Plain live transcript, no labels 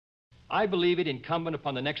I believe it incumbent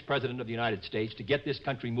upon the next president of the United States to get this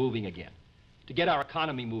country moving again, to get our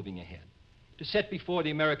economy moving ahead, to set before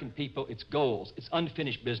the American people its goals, its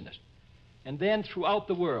unfinished business, and then throughout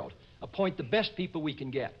the world appoint the best people we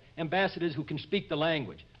can get, ambassadors who can speak the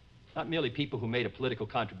language, not merely people who made a political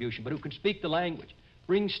contribution, but who can speak the language.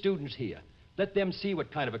 Bring students here. Let them see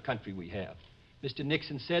what kind of a country we have. Mr.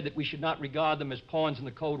 Nixon said that we should not regard them as pawns in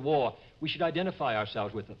the Cold War. We should identify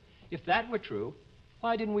ourselves with them. If that were true,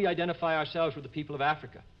 why didn't we identify ourselves with the people of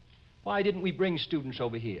Africa? Why didn't we bring students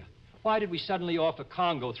over here? Why did we suddenly offer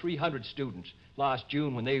Congo 300 students last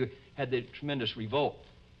June when they had the tremendous revolt?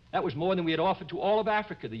 That was more than we had offered to all of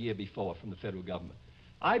Africa the year before from the federal government.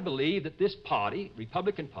 I believe that this party,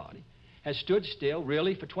 Republican Party, has stood still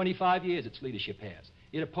really for 25 years, its leadership has.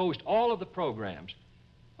 It opposed all of the programs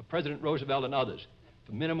of President Roosevelt and others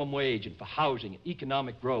for minimum wage and for housing and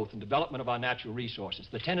economic growth and development of our natural resources,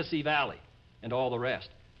 the Tennessee Valley and all the rest.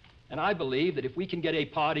 And I believe that if we can get a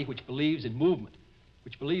party which believes in movement,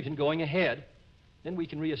 which believes in going ahead, then we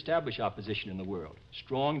can reestablish our position in the world.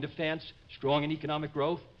 Strong defense, strong in economic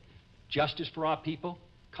growth, justice for our people,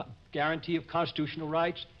 guarantee of constitutional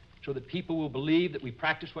rights, so that people will believe that we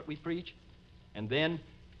practice what we preach, and then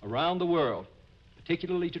around the world,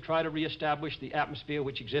 particularly to try to reestablish the atmosphere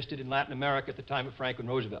which existed in Latin America at the time of Franklin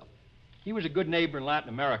Roosevelt. He was a good neighbor in Latin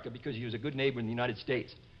America because he was a good neighbor in the United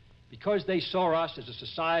States. Because they saw us as a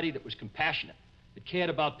society that was compassionate, that cared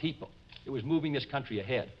about people, that was moving this country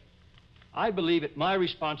ahead. I believe it my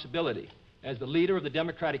responsibility as the leader of the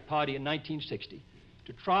Democratic Party in 1960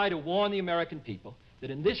 to try to warn the American people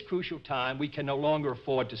that in this crucial time we can no longer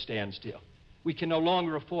afford to stand still. We can no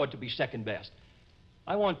longer afford to be second best.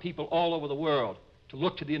 I want people all over the world to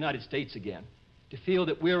look to the United States again, to feel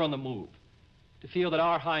that we're on the move, to feel that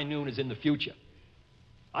our high noon is in the future.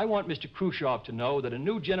 I want Mr. Khrushchev to know that a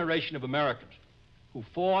new generation of Americans who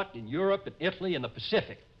fought in Europe and Italy and the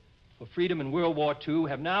Pacific for freedom in World War II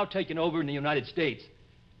have now taken over in the United States,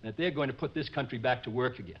 and that they're going to put this country back to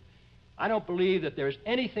work again. I don't believe that there's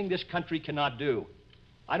anything this country cannot do.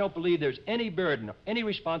 I don't believe there's any burden or any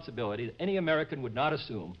responsibility that any American would not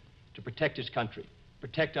assume to protect his country,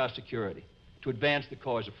 protect our security, to advance the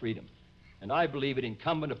cause of freedom. And I believe it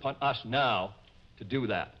incumbent upon us now to do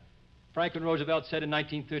that. Franklin Roosevelt said in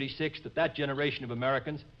 1936 that that generation of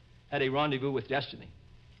Americans had a rendezvous with destiny.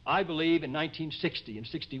 I believe in 1960 and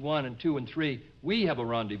 61 and 2 and 3, we have a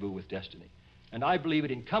rendezvous with destiny. And I believe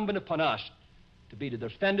it incumbent upon us to be the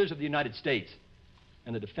defenders of the United States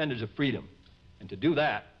and the defenders of freedom. And to do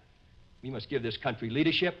that, we must give this country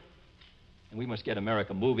leadership, and we must get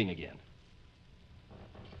America moving again.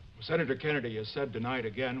 Senator Kennedy has said tonight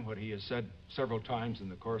again what he has said several times in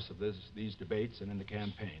the course of these debates and in the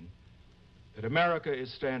campaign, that America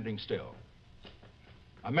is standing still.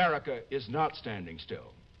 America is not standing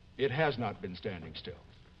still. It has not been standing still.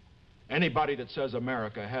 Anybody that says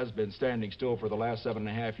America has been standing still for the last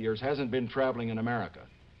 7.5 years hasn't been traveling in America.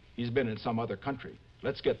 He's been in some other country.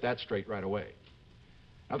 Let's get that straight right away.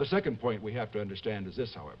 Now, the second point we have to understand is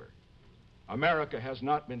this, however. America has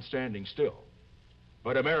not been standing still,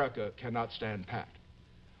 but America cannot stand pat.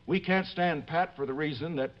 We can't stand pat for the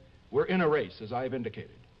reason that we're in a race, as I've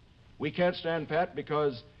indicated. We can't stand pat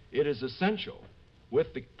because it is essential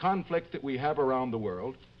with the conflict that we have around the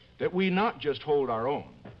world that we not just hold our own,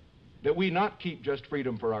 that we not keep just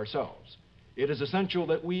freedom for ourselves. It is essential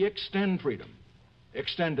that we extend freedom,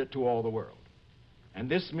 extend it to all the world. And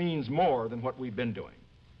this means more than what we've been doing.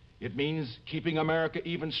 It means keeping America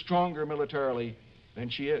even stronger militarily than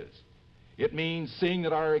she is. It means seeing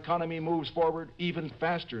that our economy moves forward even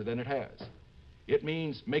faster than it has. It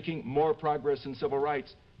means making more progress in civil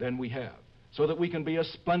rights than we have, so that we can be a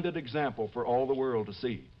splendid example for all the world to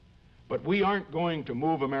see. But we aren't going to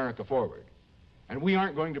move America forward, and we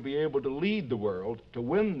aren't going to be able to lead the world to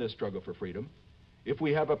win this struggle for freedom if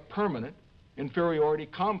we have a permanent inferiority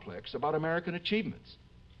complex about American achievements.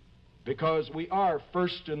 Because we are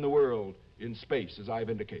first in the world in space, as I've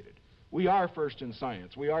indicated. We are first in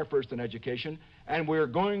science, we are first in education, and we're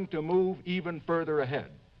going to move even further ahead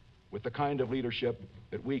with the kind of leadership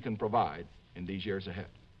that we can provide in these years ahead.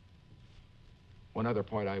 One other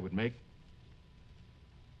point I would make: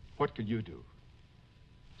 what could you do?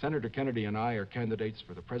 Senator Kennedy and I are candidates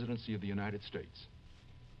for the presidency of the United States.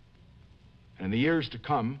 And in the years to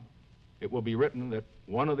come, it will be written that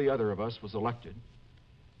one or the other of us was elected,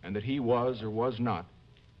 and that he was or was not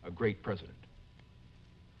a great president.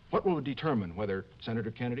 What will determine whether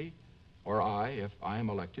Senator Kennedy or I, if I am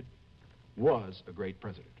elected, was a great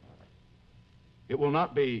president? It will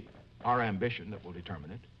not be our ambition that will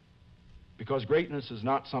determine it, because greatness is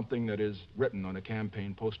not something that is written on a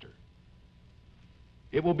campaign poster.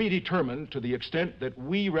 It will be determined to the extent that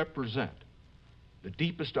we represent the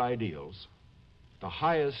deepest ideals, the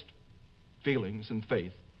highest feelings and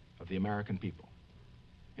faith of the American people.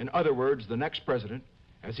 In other words, the next president,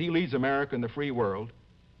 as he leads America and the free world,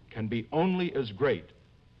 can be only as great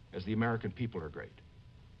as the American people are great.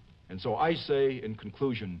 And so I say, in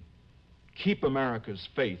conclusion, keep America's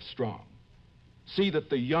faith strong. See that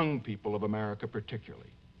the young people of America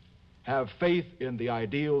particularly have faith in the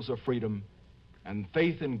ideals of freedom and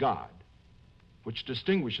faith in God, which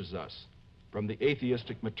distinguishes us from the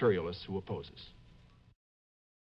atheistic materialists who oppose us.